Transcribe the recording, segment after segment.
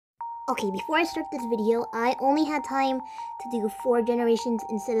Okay, before I start this video, I only had time to do 4 generations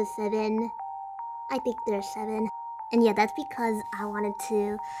instead of 7. I think there's 7. And yeah, that's because I wanted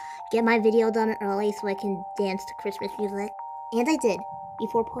to get my video done early so I can dance to Christmas music. And I did,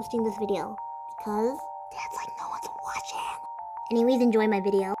 before posting this video. Because Dad's like, no one's watching. Anyways, enjoy my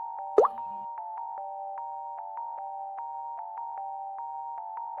video.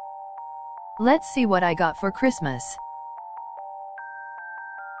 Let's see what I got for Christmas.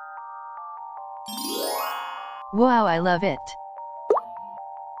 Wow, I love it.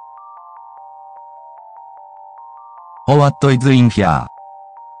 What is in here?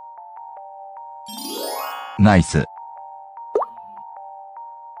 Nice.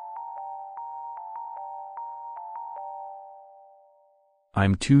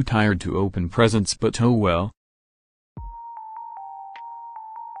 I'm too tired to open presents, but oh well.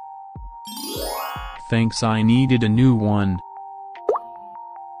 Thanks, I needed a new one.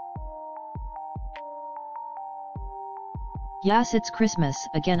 Yes, it's Christmas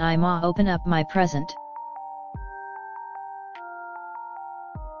again. I'ma open up my present.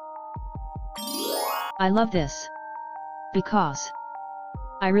 I love this. Because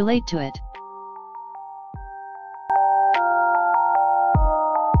I relate to it.